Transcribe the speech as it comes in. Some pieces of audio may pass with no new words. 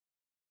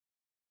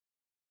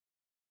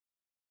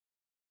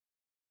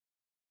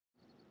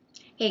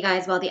Hey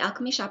guys, while the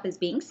alchemy shop is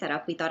being set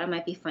up, we thought it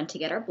might be fun to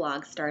get our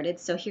blog started,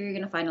 so here you're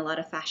going to find a lot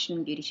of fashion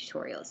and beauty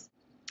tutorials.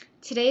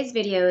 Today's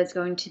video is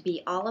going to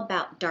be all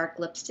about dark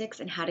lipsticks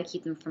and how to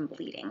keep them from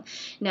bleeding.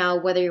 Now,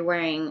 whether you're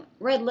wearing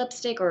red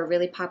lipstick or a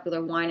really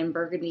popular wine and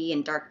burgundy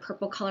and dark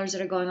purple colors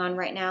that are going on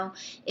right now,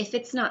 if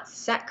it's not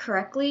set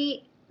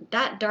correctly,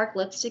 that dark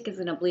lipstick is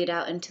going to bleed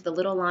out into the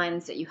little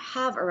lines that you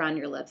have around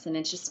your lips, and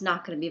it's just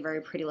not going to be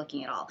very pretty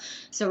looking at all.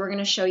 So we're going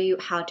to show you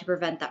how to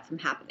prevent that from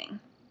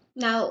happening.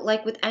 Now,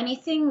 like with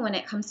anything, when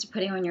it comes to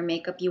putting on your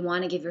makeup, you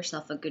want to give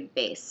yourself a good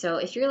base. So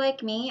if you're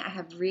like me, I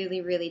have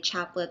really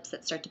chapped lips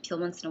that start to peel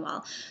once in a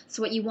while.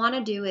 So what you want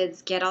to do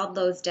is get all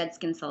those dead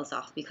skin cells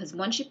off, because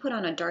once you put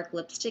on a dark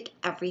lipstick,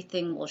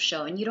 everything will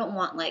show. And you don't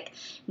want like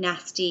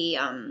nasty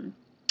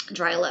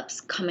dry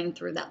lips coming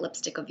through that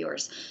lipstick of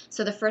yours.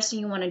 So the first thing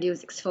you want to do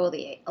is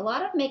exfoliate. A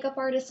lot of makeup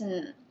artists,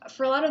 and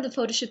for a lot of the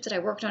photo shoots that I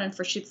worked on and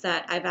for shoots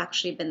that I've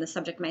actually been the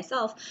subject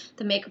myself,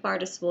 the makeup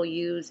artists will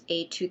use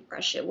a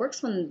toothbrush. It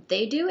works when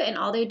they do it, and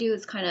all they do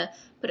is kind of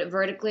put it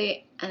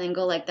vertically and then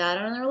go like that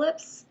on their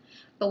lips.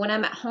 But when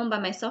I'm at home by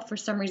myself, for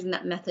some reason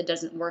that method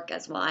doesn't work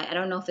as well. I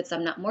don't know if it's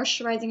I'm not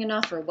moisturizing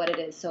enough or what it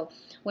is. So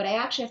what I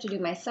actually have to do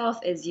myself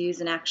is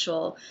use an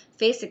actual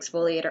face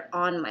exfoliator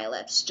on my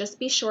lips. Just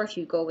be sure if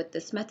you go with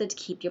this method to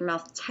keep your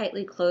mouth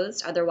tightly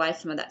closed.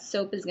 Otherwise, some of that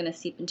soap is going to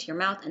seep into your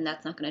mouth, and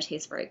that's not going to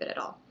taste very good at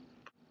all.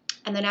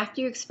 And then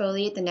after you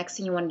exfoliate, the next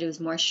thing you want to do is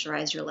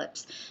moisturize your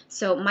lips.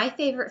 So my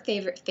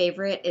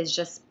favorite is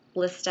just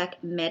Blistex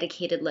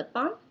Medicated Lip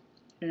Balm.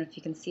 I don't know if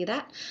you can see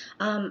that.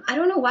 I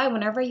don't know why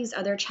whenever I use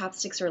other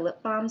chapsticks or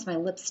lip balms, my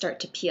lips start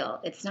to peel.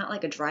 It's not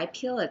like a dry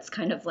peel. It's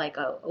kind of like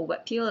a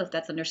wet peel, if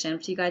that's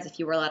understandable to you guys. If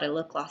you wear a lot of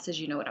lip glosses,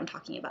 you know what I'm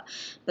talking about.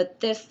 But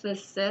this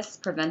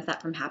prevents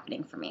that from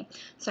happening for me.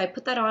 So I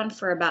put that on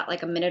for about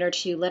like a minute or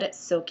two, let it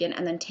soak in,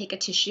 and then take a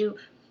tissue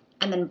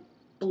and then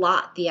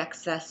blot the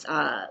excess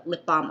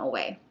lip balm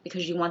away,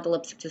 because you want the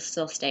lipstick to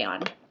still stay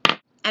on.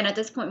 And at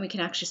this point, we can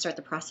actually start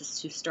the process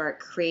to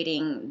start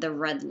creating the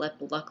red lip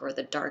look or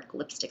the dark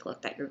lipstick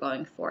look that you're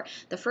going for.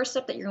 The first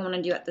step that you're going to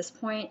want to do at this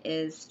point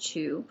is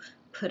to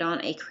put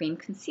on a cream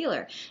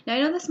concealer. Now, I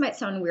know this might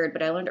sound weird,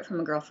 but I learned it from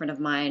a girlfriend of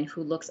mine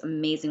who looks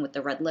amazing with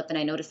the red lip, and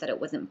I noticed that it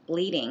wasn't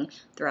bleeding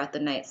throughout the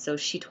night, so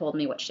she told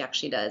me what she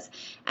actually does.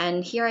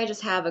 And here I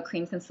just have a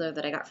cream concealer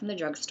that I got from the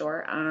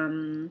drugstore.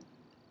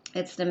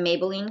 It's the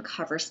Maybelline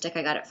Cover Stick.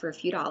 I got it for a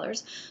few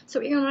dollars. So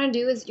what you're going to want to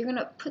do is you're going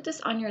to put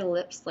this on your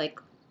lips like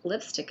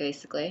lipstick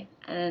basically,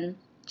 and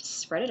just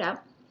spread it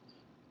out.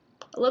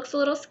 It looks a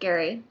little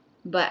scary,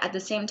 but at the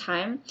same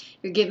time,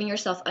 you're giving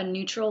yourself a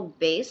neutral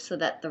base so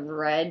that the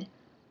red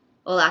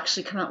will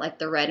actually come out like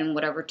the red in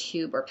whatever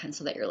tube or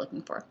pencil that you're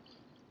looking for.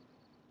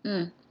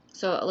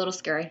 So a little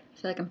scary. I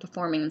feel like I'm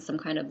performing in some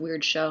kind of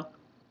weird show.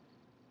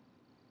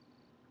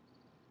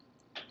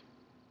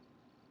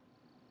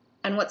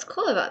 And what's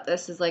cool about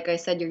this is, like I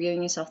said, you're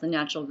giving yourself the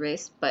natural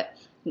base, but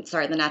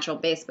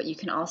you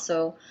can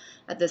also,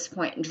 at this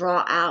point,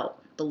 draw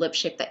out the lip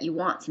shape that you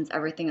want, since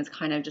everything is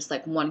kind of just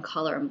like one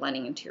color and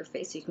blending into your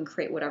face. So you can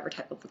create whatever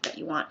type of look that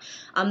you want.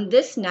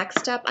 This next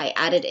step I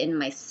added in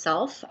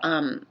myself.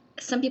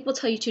 Some people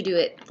tell you to do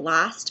it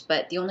last,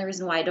 but the only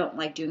reason why I don't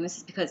like doing this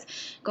is because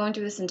going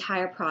through this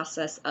entire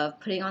process of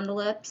putting on the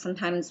lip,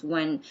 sometimes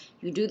when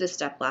you do this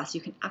step last,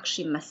 you can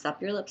actually mess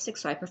up your lipstick,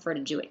 so I prefer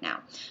to do it now.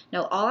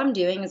 Now, all I'm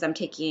doing is I'm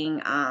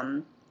taking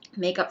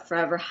Makeup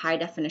Forever High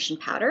Definition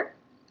Powder.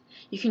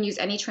 You can use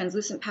any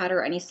translucent powder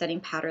or any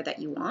setting powder that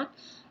you want,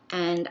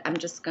 and I'm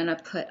just going to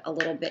put a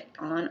little bit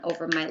on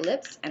over my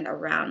lips and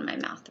around my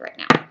mouth right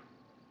now.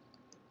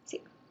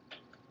 See?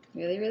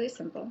 Really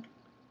simple.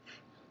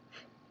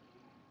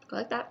 Go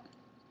like that.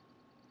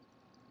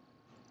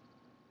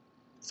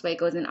 This way it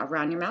goes in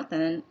around your mouth and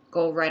then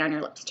go right on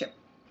your lips too.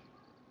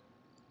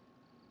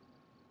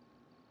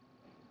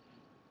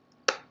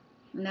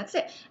 And that's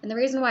it. And the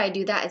reason why I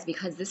do that is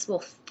because this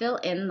will fill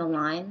in the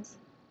lines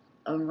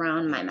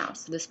around my mouth.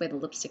 So this way the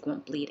lipstick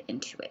won't bleed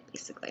into it,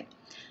 basically.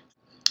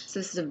 So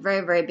this is a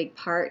very big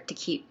part to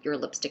keep your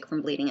lipstick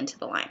from bleeding into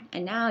the line.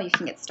 And now you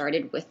can get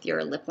started with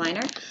your lip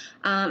liner.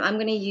 I'm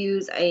going to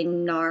use a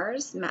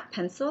NARS matte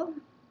pencil.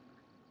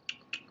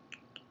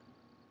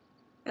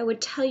 I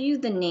would tell you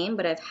the name,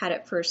 but I've had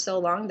it for so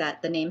long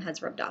that the name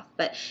has rubbed off.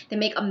 But they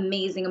make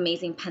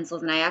amazing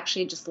pencils, and I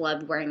actually just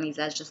love wearing these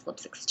as just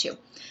lipsticks too.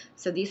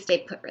 So these stay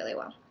put really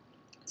well.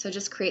 So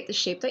just create the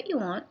shape that you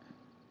want.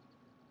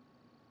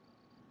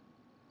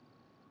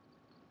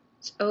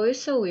 It's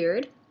always so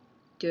weird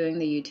doing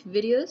the YouTube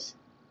videos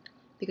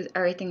because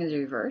everything is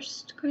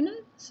reversed, kind of.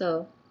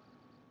 So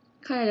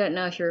kind of don't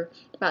know if you're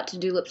about to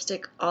do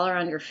lipstick all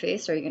around your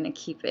face, or you're going to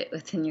keep it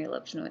within your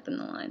lips and within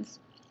the lines.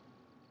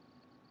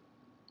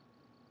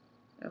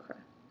 Okay,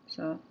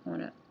 so I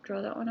want to draw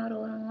that one out a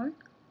little more.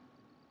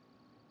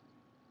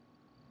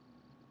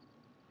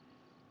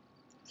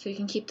 So you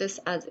can keep this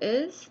as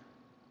is.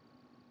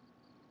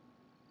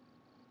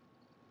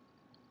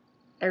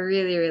 I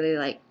really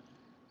like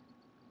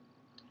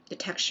the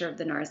texture of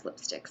the NARS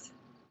lipsticks.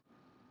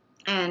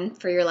 And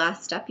for your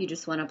last step, you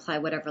just want to apply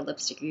whatever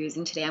lipstick you're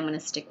using. Today I'm going to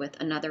stick with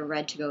another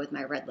red to go with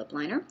my red lip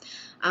liner.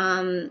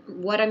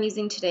 What I'm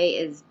using today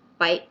is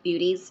Bite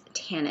Beauty's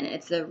Tannin.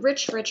 It's a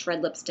rich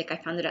red lipstick. I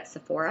found it at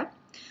Sephora.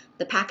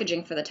 The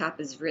packaging for the top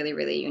is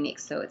really unique,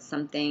 so it's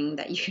something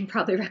that you can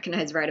probably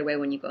recognize right away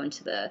when you go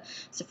into the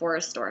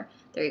Sephora store.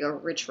 There you go,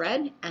 rich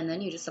red, and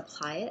then you just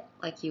apply it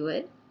like you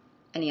would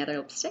any other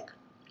lipstick.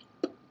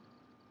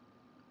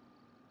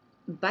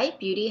 Bite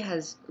Beauty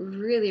has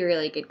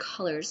really good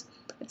colors.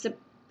 It's a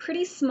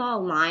pretty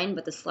small line,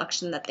 but the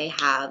selection that they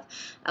have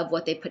of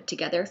what they put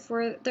together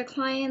for their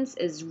clients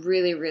is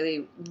really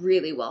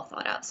well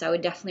thought out. So I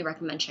would definitely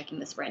recommend checking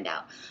this brand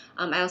out.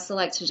 I also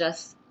like to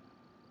just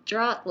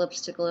draw out the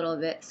lipstick a little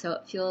bit so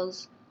it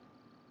feels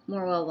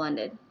more well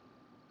blended.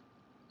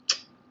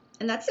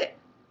 And that's it.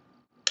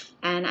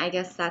 And I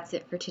guess that's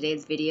it for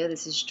today's video.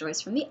 This is Joyce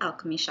from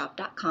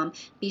thealchemyshop.com.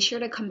 Be sure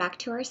to come back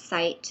to our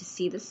site to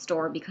see the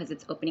store because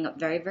it's opening up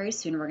very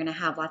soon. We're going to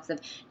have lots of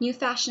new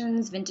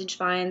fashions, vintage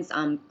finds,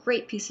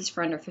 great pieces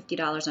for under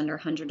 $50, under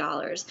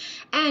 $100,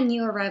 and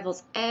new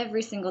arrivals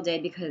every single day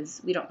because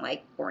we don't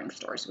like boring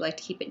stores. We like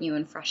to keep it new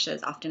and fresh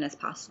as often as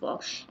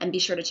possible. And be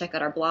sure to check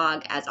out our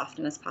blog as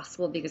often as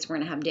possible because we're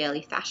going to have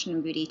daily fashion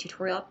and beauty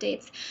tutorial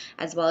updates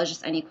as well as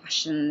just any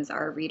questions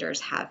our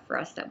readers have for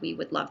us that we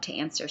would love to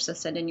answer. So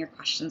send in your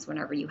questions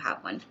whenever you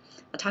have one.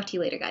 I'll talk to you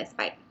later, guys.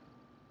 Bye.